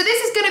nice. So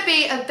this is gonna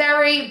be a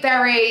very,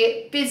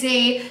 very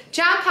busy,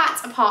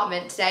 jam-packed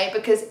apartment today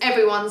because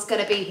everyone's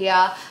gonna be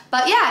here.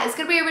 But yeah, it's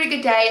gonna be a really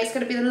good day. It's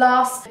gonna be the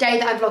last day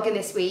that I'm vlogging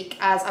this week,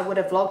 as I would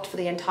have vlogged for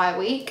the entire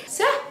week.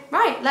 So yeah,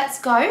 right, let's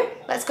go.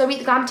 Let's go meet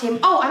the glam team.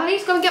 Oh, and I need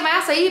to go and get my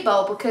acai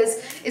bowl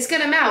because it's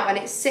gonna melt and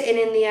it's sitting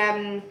in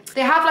the,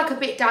 they have like a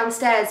bit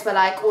downstairs where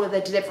like all of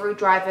the delivery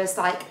drivers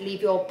like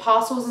leave your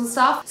parcels and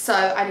stuff. So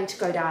I need to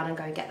go down and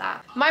go and get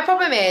that. My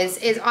problem is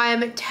I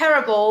am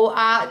terrible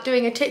at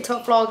doing a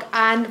TikTok vlog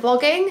and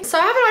vlogging. So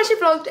I haven't actually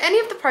vlogged any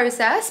of the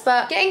process,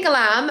 but getting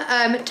glam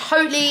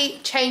totally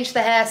changed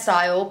the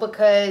hairstyle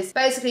because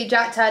basically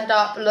Jack turned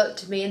up,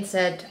 looked at me and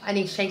said, I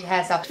need to change the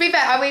hairstyle. To be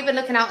fair, I'm even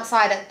looking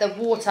outside at the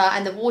water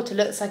and the water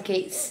looks like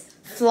it's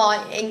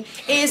flying.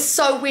 It is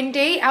so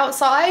windy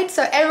outside,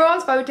 so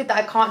everyone's voted that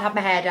I can't have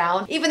my hair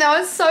down, even though I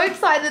was so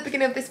excited at the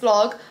beginning of this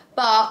vlog.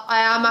 But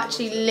I am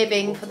actually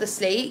living for the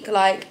sleek.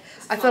 Like,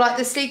 I feel like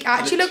the sleek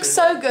actually looks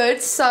so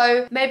good,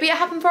 so maybe it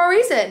happened for a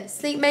reason.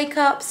 Sleek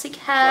makeup, sleek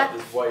hair,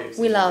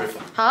 we love.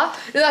 Huh?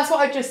 No, that's what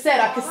I just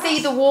said. I could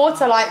see the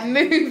water like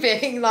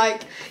moving,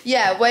 like,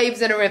 yeah,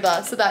 waves in a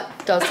river, so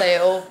that does say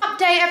it all.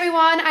 Update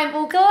everyone, I'm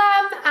all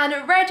glam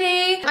and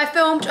ready. I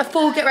filmed a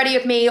full get ready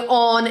of me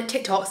on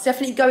TikTok, so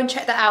definitely go and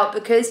check that out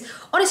because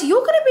honestly,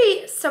 you're gonna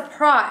be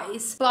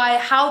surprised by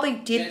how they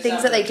did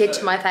things that they did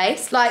to my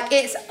face. Like,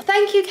 it's,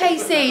 thank you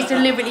Casey,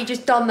 deliberately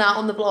just done that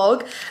on the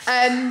vlog.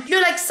 You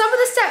know, like some of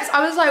the steps,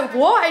 I was like,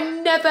 what? I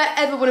never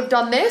ever would have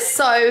done this.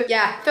 So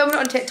yeah, filmed it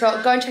on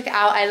TikTok, go and check it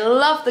out. I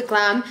love the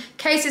glam.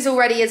 Casey's all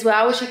ready as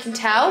well, as you can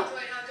tell.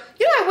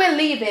 You know, we're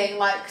leaving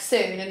like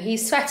soon and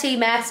he's sweaty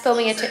mess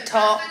filming a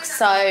TikTok,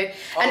 so.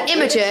 And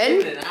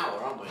Imogen. In an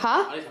hour, aren't we?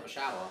 Huh? I need to have a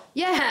shower.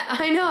 Yeah,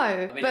 I know. I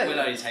mean, but it will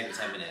only take me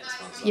 10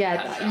 minutes. Once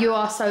yeah, you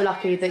are so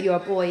lucky that you're a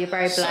boy. You're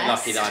very blessed. So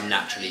lucky that I'm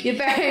naturally. You're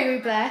very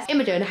blessed.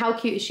 Imogen, how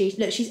cute is she?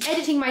 Look, she's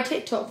editing my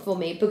TikTok for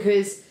me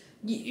because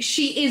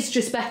she is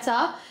just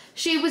better.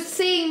 She was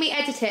seeing me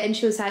edit it and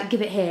she was like,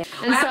 give it here.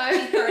 And I'm so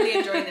actually thoroughly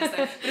enjoying this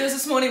though. But it was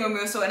this morning when we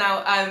were sorting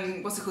out,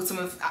 what's it called, some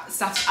of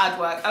Saf's ad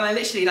work, and I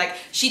literally, like,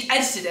 she'd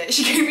edited it,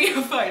 she gave me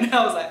her phone, and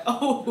I was like,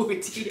 oh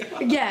dear.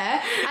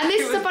 yeah, and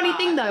this is the funny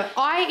thing though,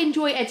 I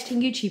enjoy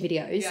editing YouTube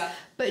videos,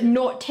 but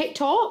not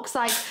TikToks.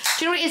 Like,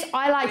 do you know what it is?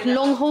 I like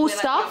long haul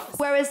stuff,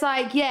 whereas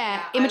like,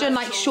 yeah, Imogen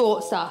likes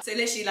short stuff. So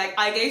literally, like,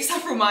 I gave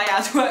Saffron my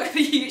ad work for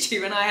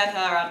YouTube and I had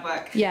her ad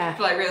work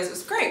for like Reels. It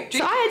was great. So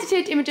I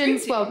edited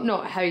Imogen's, well,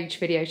 not her YouTube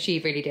video, she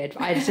really did,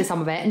 but I edited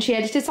some of it and she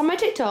edited some of my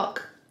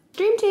TikTok.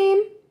 Dream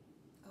team.